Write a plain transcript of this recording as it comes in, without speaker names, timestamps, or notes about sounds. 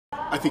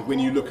I think when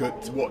you look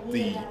at what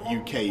the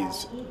UK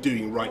is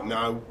doing right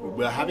now,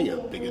 we're having a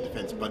bigger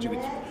defence budget.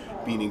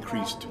 It's been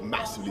increased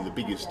massively, the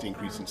biggest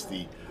increase since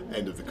the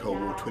end of the Cold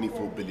War,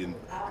 £24 billion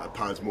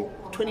more.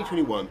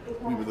 2021,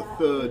 we were the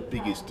third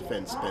biggest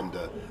defence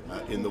spender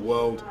in the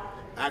world.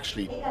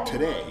 Actually,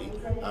 today,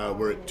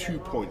 we're at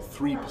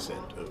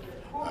 2.3%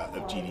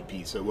 of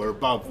GDP, so we're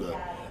above the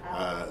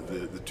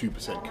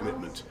 2%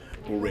 commitment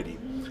already.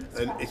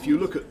 And if you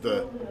look at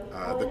the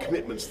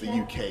commitments the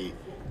UK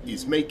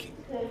is making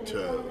to,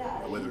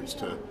 whether it's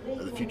to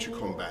the Future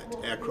Combat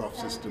Aircraft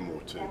System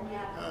or to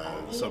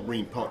the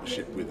submarine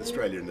partnership with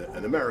Australia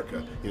and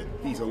America,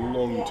 these are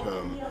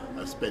long-term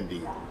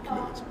spending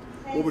commitments.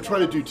 What we're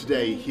trying to do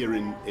today here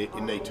in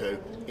NATO,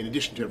 in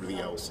addition to everything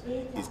else,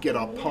 is get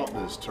our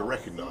partners to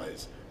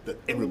recognise that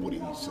everybody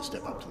needs to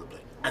step up to the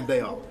plate. And they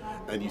are.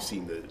 And you've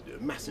seen the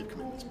massive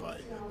commitments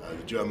by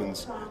the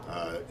Germans,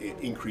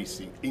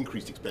 increased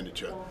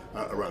expenditure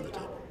around the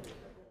table.